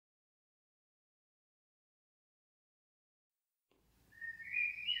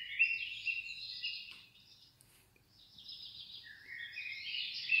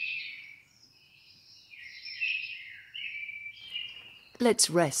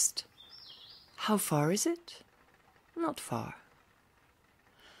Let's rest. How far is it? Not far.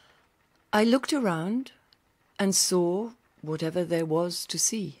 I looked around and saw whatever there was to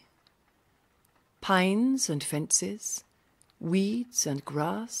see. Pines and fences, weeds and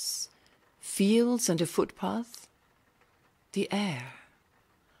grass, fields and a footpath, the air,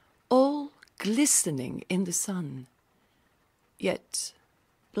 all glistening in the sun, yet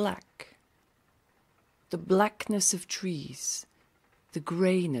black. The blackness of trees, the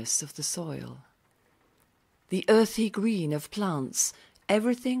greyness of the soil, the earthy green of plants,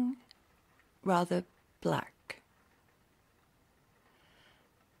 everything rather black.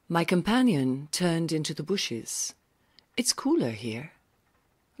 My companion turned into the bushes. It's cooler here.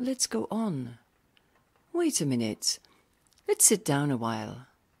 Let's go on. Wait a minute. Let's sit down a while.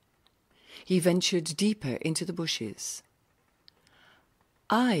 He ventured deeper into the bushes.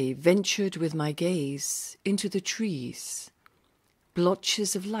 I ventured with my gaze into the trees,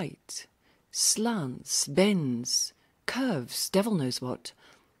 blotches of light, slants, bends, curves, devil knows what.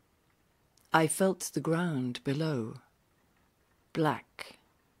 I felt the ground below, black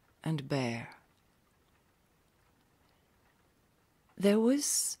and bare. There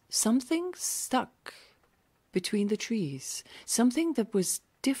was something stuck between the trees, something that was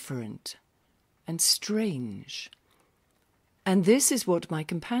different and strange. And this is what my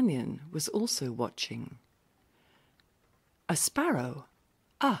companion was also watching. A sparrow.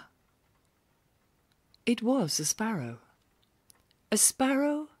 Ah! It was a sparrow. A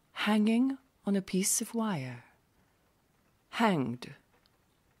sparrow hanging on a piece of wire. Hanged.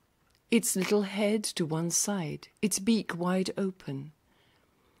 Its little head to one side, its beak wide open.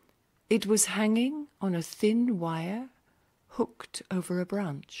 It was hanging on a thin wire hooked over a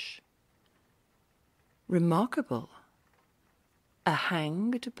branch. Remarkable. A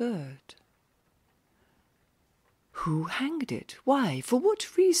hanged bird. Who hanged it? Why? For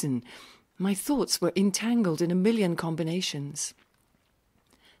what reason? My thoughts were entangled in a million combinations.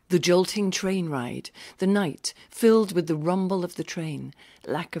 The jolting train ride, the night filled with the rumble of the train,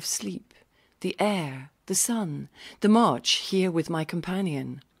 lack of sleep, the air, the sun, the march here with my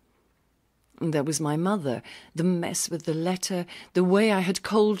companion. There was my mother, the mess with the letter, the way I had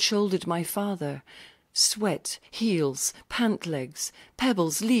cold-shouldered my father. Sweat, heels, pant legs,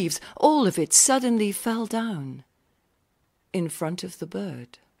 pebbles, leaves, all of it suddenly fell down in front of the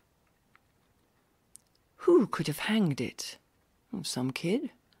bird. Who could have hanged it? Some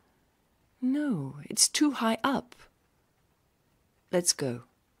kid? No, it's too high up. Let's go.